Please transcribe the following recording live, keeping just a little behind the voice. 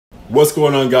What's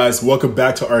going on, guys? Welcome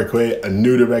back to Arcway, a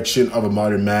new direction of a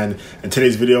modern man. In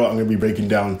today's video, I'm going to be breaking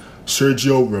down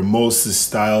Sergio Ramos'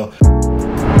 style.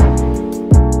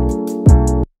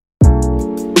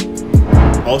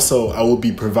 Also, I will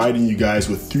be providing you guys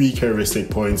with 3 characteristic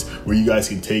points where you guys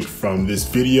can take from this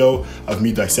video of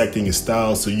me dissecting his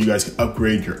style so you guys can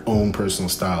upgrade your own personal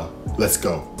style. Let's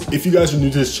go. If you guys are new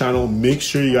to this channel, make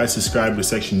sure you guys subscribe to the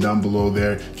section down below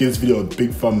there. Give this video a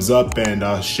big thumbs up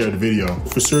and share the video.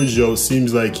 For Sergio, it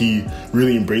seems like he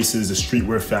really embraces the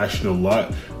streetwear fashion a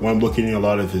lot. When I'm looking at a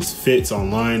lot of his fits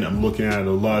online, I'm looking at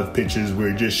a lot of pictures where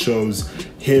it just shows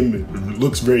him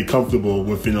looks very comfortable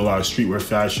within a lot of streetwear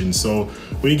fashion. So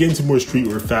when you get into more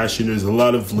streetwear fashion, there's a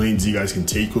lot of lanes you guys can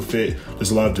take with it.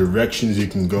 There's a lot of directions you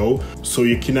can go. So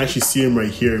you can actually see him right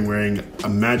here and wearing a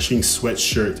matching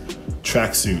sweatshirt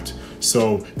tracksuit.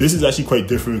 So this is actually quite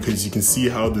different because you can see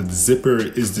how the zipper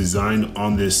is designed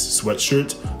on this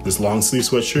sweatshirt, this long sleeve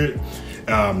sweatshirt.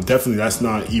 Definitely that's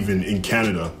not even in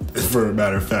Canada, for a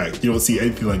matter of fact. You don't see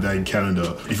anything like that in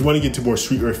Canada. If you want to get to more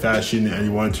streetwear fashion and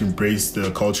you want to embrace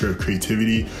the culture of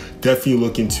creativity, definitely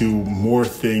look into more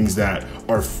things that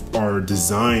are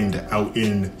designed out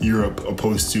in Europe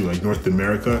opposed to like North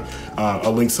America.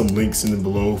 I'll link some links in the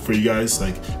below for you guys,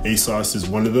 like ASOS is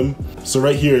one of them. So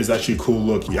right here is actually a cool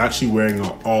look. You're actually wearing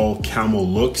an all camel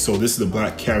look. So this is the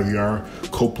black caviar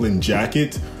Copeland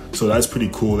jacket. So that's pretty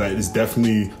cool. That is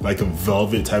definitely like a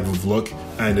velvet type of look.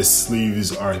 And the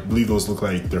sleeves are, I believe those look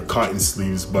like they're cotton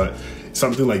sleeves, but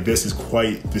something like this is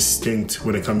quite distinct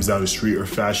when it comes down to streetwear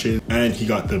fashion. And he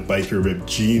got the biker ripped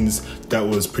jeans. That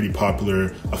was pretty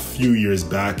popular a few years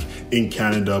back in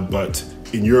Canada, but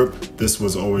in Europe, this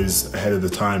was always ahead of the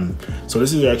time. So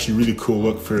this is actually a really cool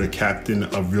look for the captain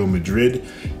of Real Madrid.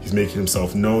 He's making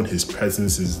himself known. His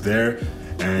presence is there.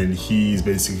 And he's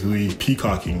basically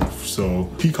peacocking. So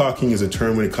peacocking is a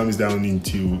term when it comes down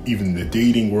into even the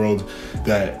dating world,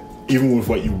 that even with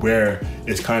what you wear,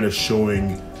 it's kind of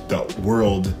showing the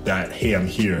world that, hey, I'm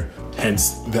here.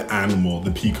 Hence the animal,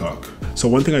 the peacock. So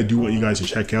one thing I do want you guys to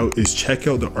check out is check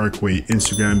out the Arcway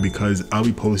Instagram, because I'll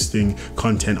be posting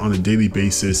content on a daily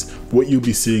basis. What you'll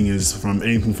be seeing is from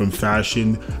anything from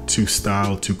fashion to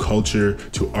style to culture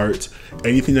to art,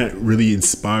 anything that really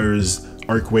inspires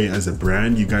Arcway as a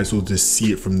brand. You guys will just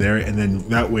see it from there, and then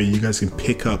that way you guys can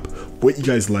pick up what you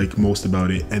guys like most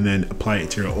about it and then apply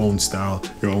it to your own style,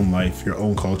 your own life, your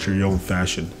own culture, your own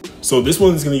fashion. So this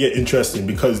one is going to get interesting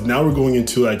because now we're going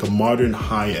into like a modern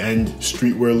high-end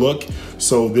streetwear look.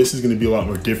 So this is going to be a lot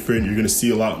more different. You're going to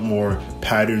see a lot more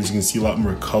patterns. You can see a lot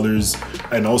more colors,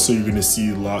 and also you're going to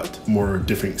see a lot more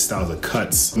different styles of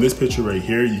cuts. In this picture right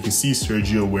here, you can see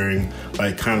Sergio wearing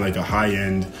like kind of like a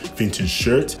high-end vintage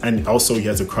shirt, and also he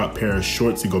has a crop pair of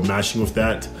shorts to go matching with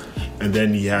that. And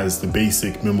then he has the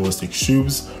basic minimalistic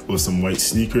shoes with some white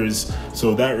sneakers.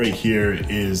 So that right here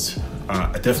is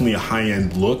definitely a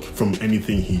high-end look from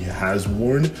anything he has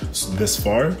worn this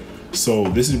far. So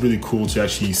this is really cool to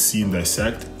actually see and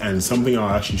dissect, and something I'll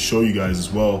actually show you guys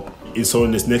as well. And so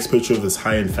in this next picture of this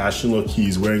high-end fashion look,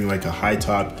 he's wearing like a high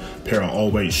top pair of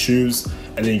all white shoes,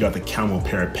 and then you got the camel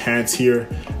pair of pants here,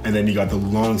 and then you got the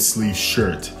long sleeve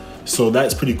shirt. So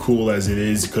that's pretty cool as it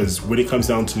is, because when it comes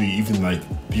down to even like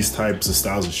these types of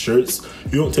styles of shirts,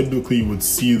 you don't typically would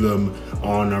see them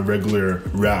on a regular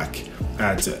rack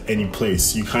at any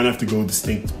place. You kind of have to go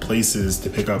distinct places to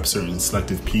pick up certain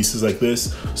selective pieces like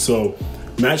this. So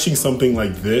matching something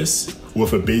like this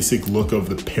with a basic look of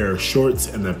the pair of shorts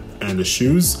and the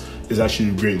shoes is actually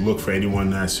a great look for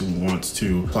anyone that actually wants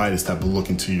to apply this type of look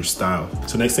into your style.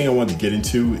 So next thing I want to get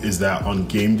into is that on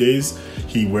game days,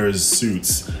 he wears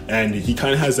suits, and he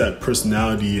kind of has that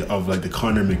personality of like the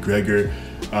Conor McGregor,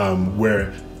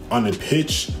 where on the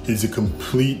pitch, he's a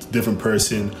complete different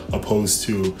person opposed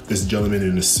to this gentleman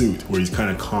in a suit where he's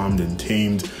kind of calmed and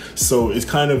tamed. So it's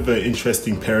kind of an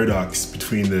interesting paradox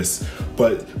between this.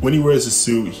 But when he wears a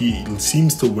suit, he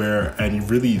seems to wear, and he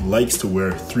really likes to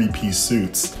wear, 3-piece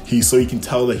suits. So you can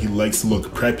tell that he likes to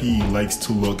look preppy, he likes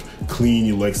to look clean,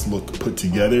 he likes to look put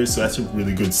together. So that's a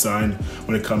really good sign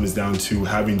when it comes down to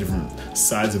having different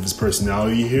sides of his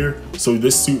personality here. So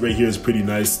this suit right here is pretty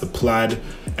nice, the plaid,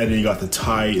 and then you got the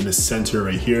tie in the center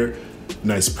right here.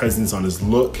 Nice presence on his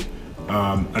look.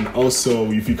 And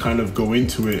also, if you kind of go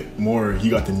into it more, he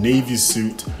got the navy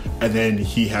suit, and then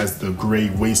he has the gray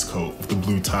waistcoat with the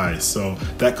blue tie. So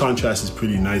that contrast is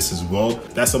pretty nice as well.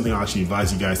 That's something I actually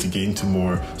advise you guys to get into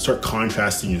more. Start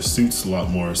contrasting your suits a lot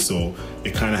more, so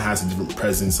it kind of has a different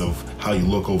presence of how you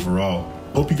look overall.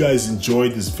 Hope you guys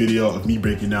enjoyed this video of me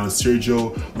breaking down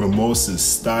Sergio Ramos'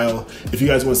 style. If you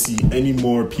guys want to see any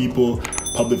more people,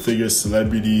 public figures,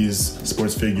 celebrities,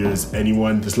 sports figures,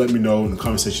 anyone, just let me know in the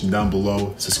comment section down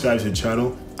below. Subscribe to the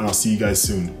channel, and I'll see you guys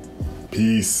soon.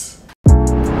 Peace.